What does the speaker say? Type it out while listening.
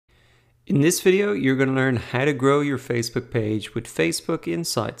In this video, you're going to learn how to grow your Facebook page with Facebook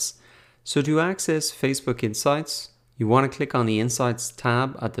Insights. So to access Facebook Insights, you want to click on the Insights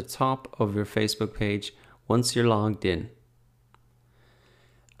tab at the top of your Facebook page once you're logged in.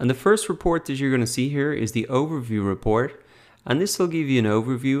 And the first report that you're going to see here is the overview report. And this will give you an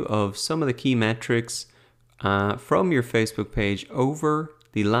overview of some of the key metrics from your Facebook page over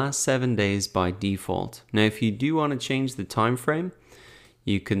the last 7 days by default. Now, if you do want to change the time frame,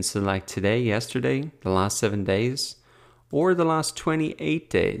 you can select today, yesterday, the last 7 days, or the last 28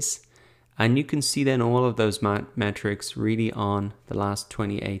 days. And you can see then all of those metrics really on the last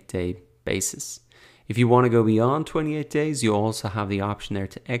 28-day basis. If you want to go beyond 28 days, you also have the option there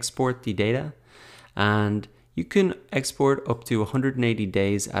to export the data. And you can export up to 180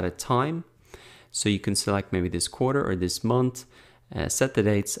 days at a time. So you can select maybe this quarter or this month, set the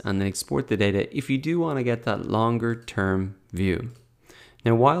dates, and then export the data if you do want to get that longer term view.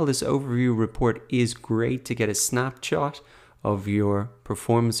 Now, while this overview report is great to get a snapshot of your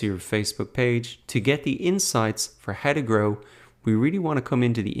performance of your Facebook page, to get the insights for how to grow, we really want to come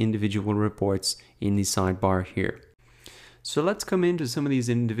into the individual reports in the sidebar here. So let's come into some of these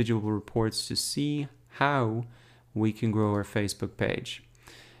individual reports to see how we can grow our Facebook page.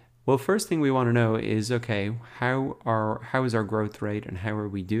 Well, first thing we want to know is, okay, how is our growth rate and how are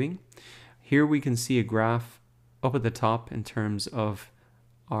we doing? Here we can see a graph up at the top in terms of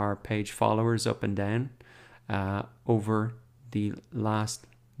our page followers up and down over the last,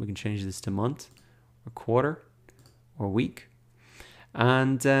 we can change this to month or quarter or week.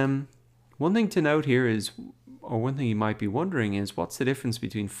 And one thing to note here is, or one thing you might be wondering is, what's the difference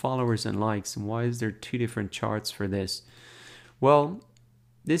between followers and likes, and why is there two different charts for this? Well,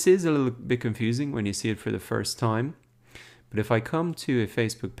 this is a little bit confusing when you see it for the first time. But if I come to a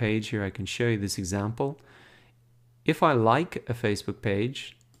Facebook page here, I can show you this example. If I like a Facebook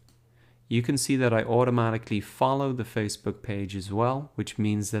page, you can see that I automatically follow the Facebook page as well, which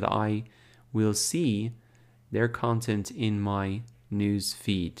means that I will see their content in my news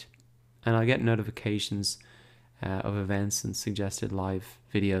feed. And I get notifications of events and suggested live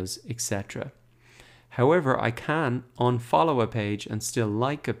videos, etc. However, I can unfollow a page and still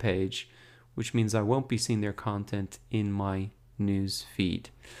like a page, which means I won't be seeing their content in my news feed.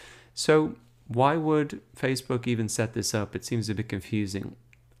 So why would Facebook even set this up? It seems a bit confusing.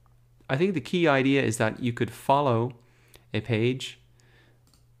 I think the key idea is that you could follow a page,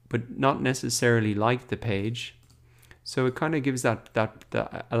 but not necessarily like the page. So it kind of gives that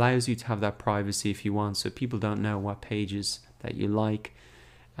allows you to have that privacy if you want, so people don't know what pages that you like.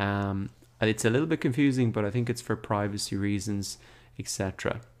 It's a little bit confusing, but I think it's for privacy reasons,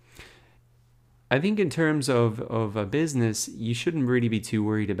 etc. I think in terms of a business, you shouldn't really be too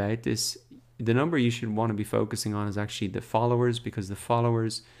worried about this. The number you should want to be focusing on is actually the followers, because the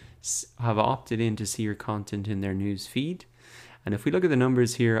followers have opted in to see your content in their news feed. And if we look at the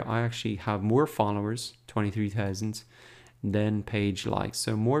numbers here, I actually have more followers, 23,000, than page likes.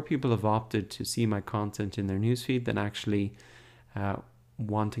 So more people have opted to see my content in their news feed than actually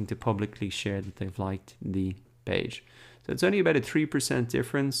wanting to publicly share that they've liked the page. So it's only about a 3%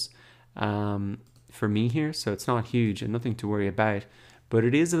 difference for me here. So it's not huge and nothing to worry about. But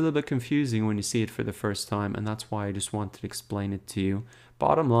it is a little bit confusing when you see it for the first time, and that's why I just wanted to explain it to you.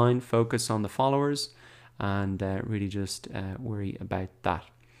 Bottom line, focus on the followers and really just worry about that.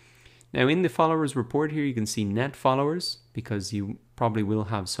 Now, in the followers report here, you can see net followers, because you probably will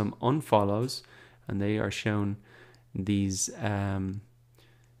have some unfollows, and they are shown these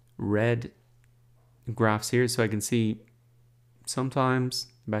red graphs here. So I can see sometimes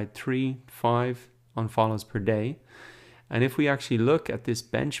about 3-5 unfollows per day. And if we actually look at this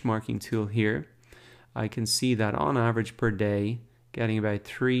benchmarking tool here, I can see that on average per day, getting about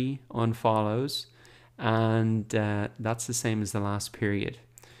 3 unfollows, and that's the same as the last period.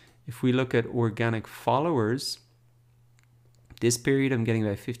 If we look at organic followers, this period I'm getting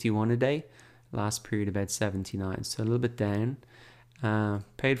about 51 a day, last period about 79, so a little bit down.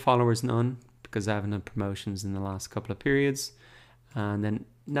 Paid followers, none, because I haven't done promotions in the last couple of periods. And then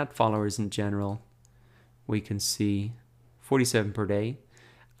net followers in general, we can see 47 per day,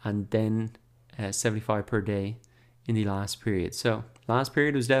 and then 75 per day in the last period. So last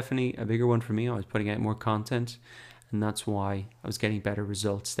period was definitely a bigger one for me. I was putting out more content, and that's why I was getting better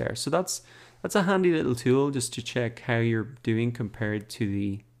results there. So that's a handy little tool just to check how you're doing compared to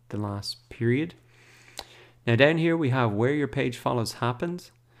the last period. Now down here we have where your page follows happened,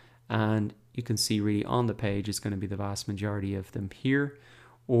 and you can see really on the page it's going to be the vast majority of them here,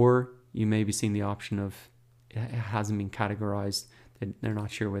 or you may be seeing the option of it hasn't been categorized, they're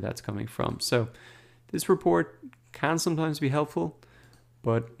not sure where that's coming from. So this report can sometimes be helpful,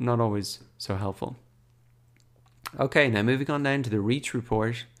 but not always so helpful. Okay, now moving on down to the reach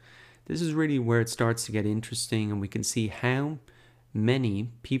report. This is really where it starts to get interesting, and we can see how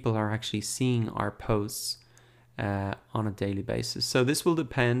many people are actually seeing our posts on a daily basis. So this will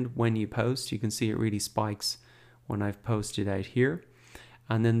depend when you post. You can see it really spikes when I've posted out here.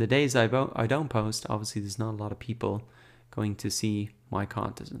 And then the days I don't post, obviously there's not a lot of people going to see my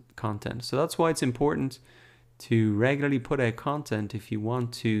content. So that's why it's important to regularly put out content if you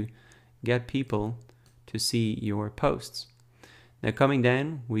want to get people to see your posts. Now coming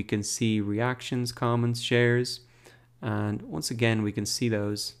down, we can see reactions, comments, shares, and once again we can see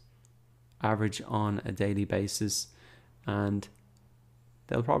those average on a daily basis, and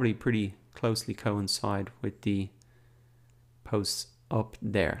they'll probably pretty closely coincide with the posts up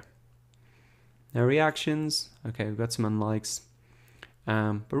there. Now reactions, okay, we've got some unlikes,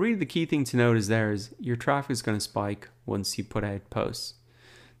 but really the key thing to note is your traffic is going to spike once you put out posts.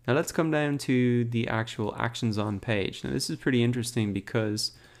 Now let's come down to the actual actions on page. Now this is pretty interesting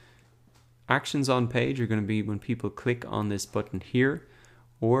because actions on page are going to be when people click on this button here,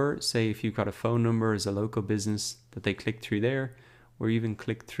 or say if you've got a phone number as a local business that they click through there, or even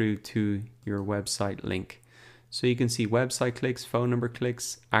click through to your website link. So you can see website clicks, phone number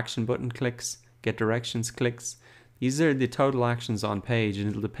clicks, action button clicks, get directions clicks. These are the total actions on page, and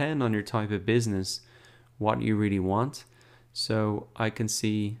it'll depend on your type of business what you really want. So I can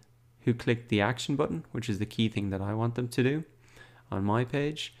see who clicked the action button, which is the key thing that I want them to do on my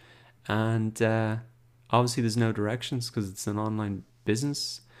page. And obviously there's no directions because it's an online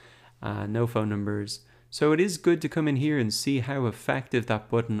business, no phone numbers. So it is good to come in here and see how effective that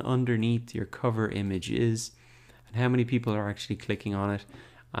button underneath your cover image is and how many people are actually clicking on it.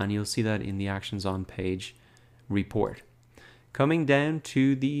 And you'll see that in the actions on page report. Coming down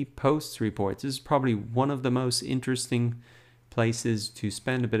to the posts report, this is probably one of the most interesting places to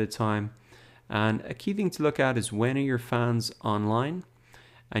spend a bit of time. And a key thing to look at is when are your fans online?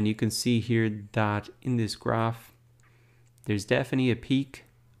 And you can see here that in this graph, there's definitely a peak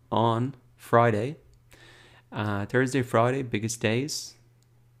on Friday. Thursday, Friday, biggest days.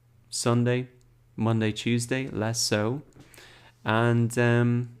 Sunday, Monday, Tuesday, less so. And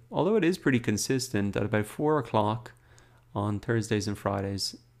although it is pretty consistent, at about 4 o'clock on Thursdays and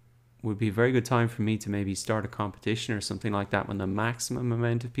Fridays would be a very good time for me to maybe start a competition or something like that when the maximum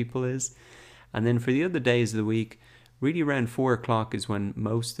amount of people is. And then for the other days of the week, really around 4 o'clock is when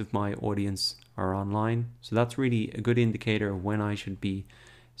most of my audience are online. So that's really a good indicator of when I should be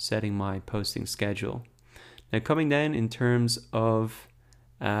setting my posting schedule. Now coming down in terms of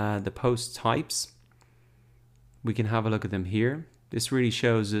the post types, we can have a look at them here. This really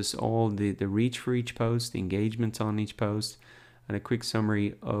shows us all the reach for each post, the engagement on each post, and a quick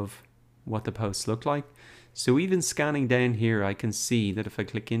summary of what the posts look like. So even scanning down here, I can see that if I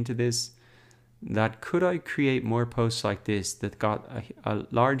click into this, that could I create more posts like this that got a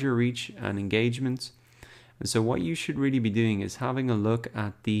larger reach and engagement. And so what you should really be doing is having a look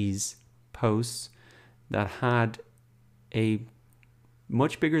at these posts that had a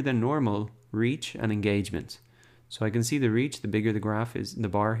much bigger than normal reach and engagement. So I can see the reach, the bigger the graph is, the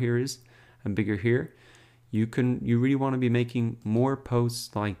bar here is, and bigger here. You really want to be making more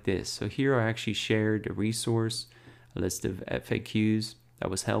posts like this. So here I actually shared a resource, a list of FAQs that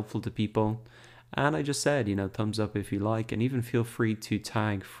was helpful to people. And I just said, thumbs up if you like, and even feel free to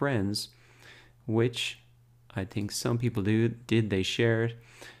tag friends, which I think some people did, they share it.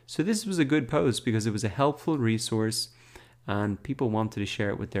 So this was a good post because it was a helpful resource and people wanted to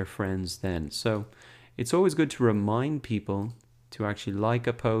share it with their friends then. So it's always good to remind people to actually like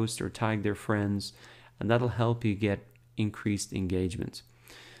a post or tag their friends, and that'll help you get increased engagement.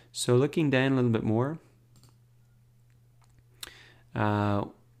 So looking down a little bit more,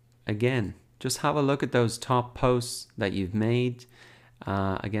 again, just have a look at those top posts that you've made.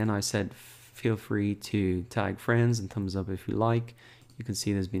 Again, I said feel free to tag friends and thumbs up if you like. You can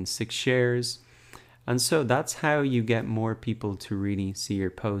see there's been 6 shares. And so that's how you get more people to really see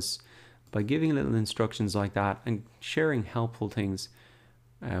your posts, by giving little instructions like that and sharing helpful things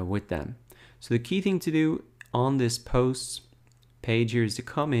with them. So the key thing to do on this posts page here is to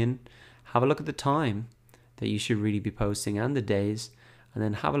come in, have a look at the time that you should really be posting and the days, and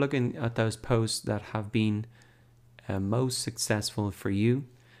then have a look at those posts that have been most successful for you,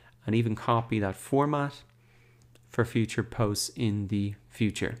 and even copy that format for future posts in the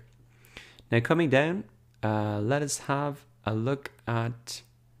future. Now coming down, let us have a look at,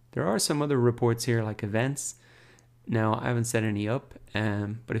 there are some other reports here like events. Now I haven't set any up,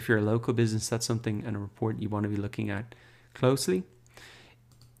 but if you're a local business, that's something and a report you want to be looking at closely.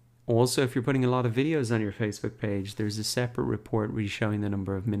 Also, if you're putting a lot of videos on your Facebook page, there's a separate report really showing the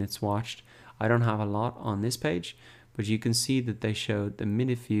number of minutes watched. I don't have a lot on this page, but you can see that they showed the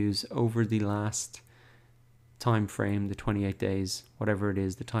minute views over the last time frame, the 28 days, whatever it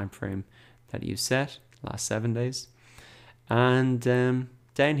is, the time frame that you set, last 7 days. And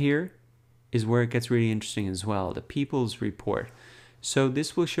down here is where it gets really interesting as well, the people's report. So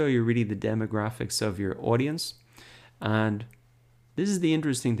this will show you really the demographics of your audience. And this is the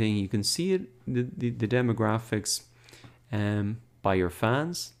interesting thing. You can see it, the demographics by your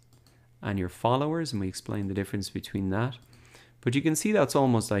fans and your followers, and we explain the difference between that. But you can see that's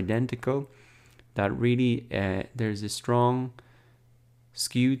almost identical, that really there's a strong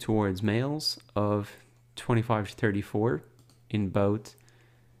skew towards males of 25 to 34 in both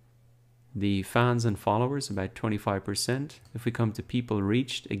the fans and followers, about 25%. If we come to people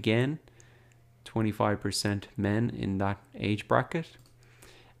reached, again, 25% men in that age bracket.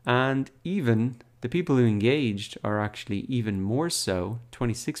 And even the people who engaged are actually even more so,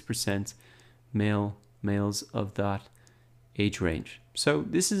 26% males of that age range. So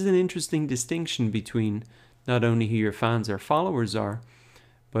this is an interesting distinction between not only who your fans or followers are,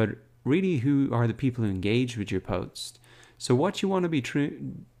 but really who are the people who engage with your post. So what you want to be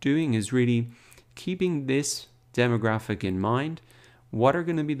doing is really keeping this demographic in mind. What are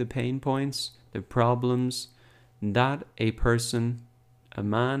going to be the pain points, the problems that a person, a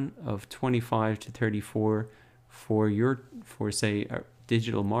man of 25 to 34 for say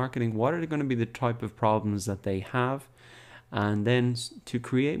digital marketing, what are going to be the type of problems that they have? And then to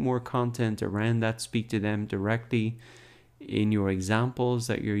create more content around that, speak to them directly in your examples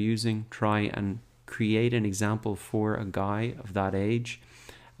that you're using. Try and create an example for a guy of that age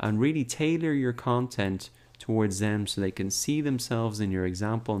and really tailor your content towards them so they can see themselves in your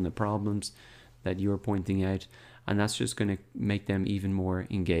example and the problems that you're pointing out, and that's just going to make them even more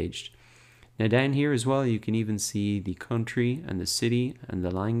engaged. Now down here as well, you can even see the country and the city and the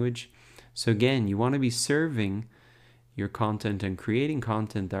language. So again, you want to be serving your content and creating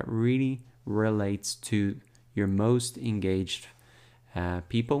content that really relates to your most engaged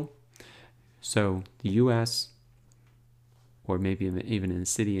people. So the US, or maybe even in a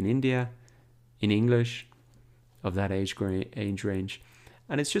city in India, in English, of that age range.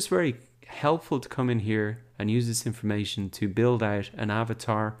 And it's just very helpful to come in here and use this information to build out an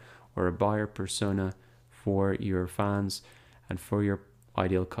avatar or a buyer persona for your fans and for your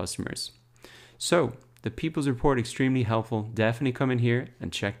ideal customers. So the People's Report, extremely helpful. Definitely come in here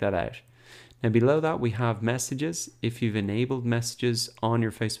and check that out. Now below that we have messages. If you've enabled messages on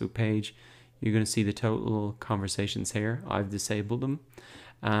your Facebook page, you're going to see the total conversations here. I've disabled them.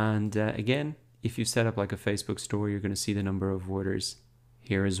 And again, if you set up like a Facebook store, you're going to see the number of orders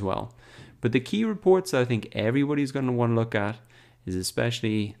here as well. But the key reports I think everybody's going to want to look at is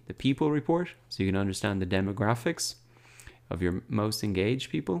especially the people report, so you can understand the demographics of your most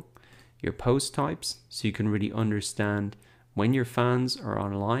engaged people, your post types, so you can really understand when your fans are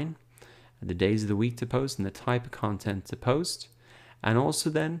online, the days of the week to post, and the type of content to post. And also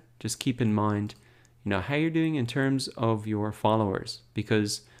then just keep in mind, how you're doing in terms of your followers,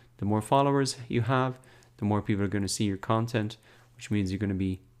 because the more followers you have, the more people are going to see your content, which means you're going to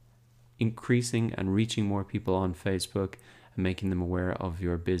be increasing and reaching more people on Facebook and making them aware of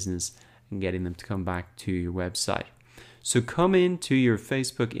your business and getting them to come back to your website. So come into your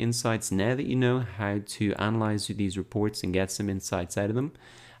Facebook Insights now that you know how to analyze these reports and get some insights out of them,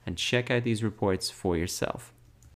 and check out these reports for yourself.